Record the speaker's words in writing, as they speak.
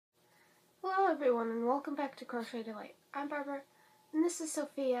Hello everyone and welcome back to Crochet Delight. I'm Barbara and this is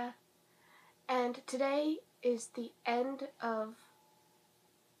Sophia, and today is the end of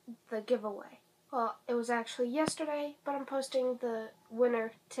the giveaway. Well, it was actually yesterday, but I'm posting the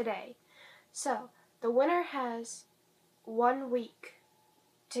winner today. So, the winner has 1 week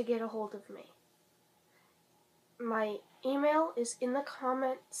to get a hold of me. My email is in the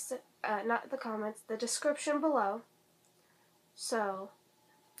comments, the description below. So,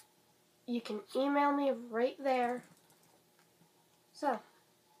 you can email me right there. So,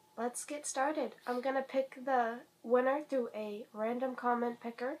 let's get started. I'm going to pick the winner through a random comment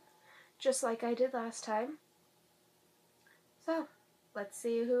picker, just like I did last time. So, let's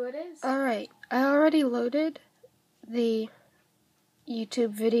see who it is. Alright, I already loaded the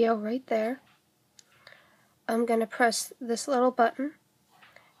YouTube video right there. I'm going to press this little button,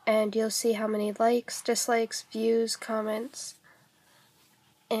 and you'll see how many likes, dislikes, views, comments.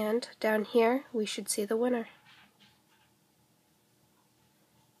 And down here, we should see the winner.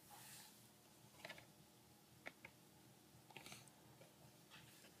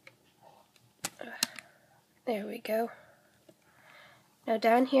 There we go. Now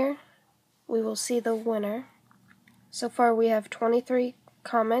down here, we will see the winner. So far we have 23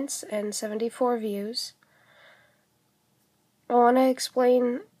 comments and 74 views. I want to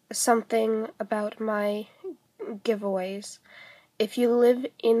explain something about my giveaways. If you live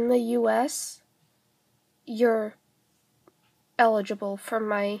in the US, you're eligible for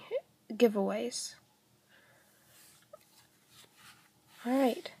my giveaways.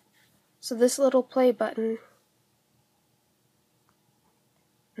 Alright, so this little play button,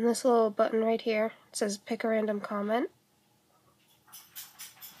 and this little button right here, it says pick a random comment.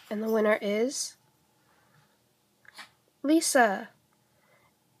 And the winner is Lisa.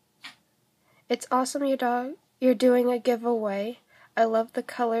 It's awesome you're doing a giveaway. I love the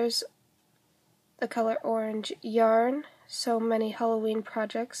colors, the color orange yarn. So many Halloween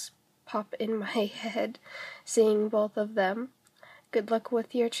projects pop in my head seeing both of them. Good luck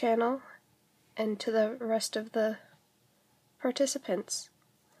with your channel and to the rest of the participants.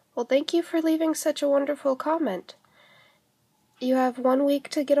 Well, thank you for leaving such a wonderful comment. You have 1 week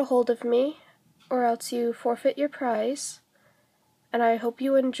to get a hold of me, or else you forfeit your prize, and I hope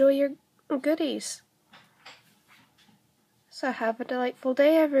you enjoy your goodies. So have a delightful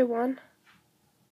day, everyone.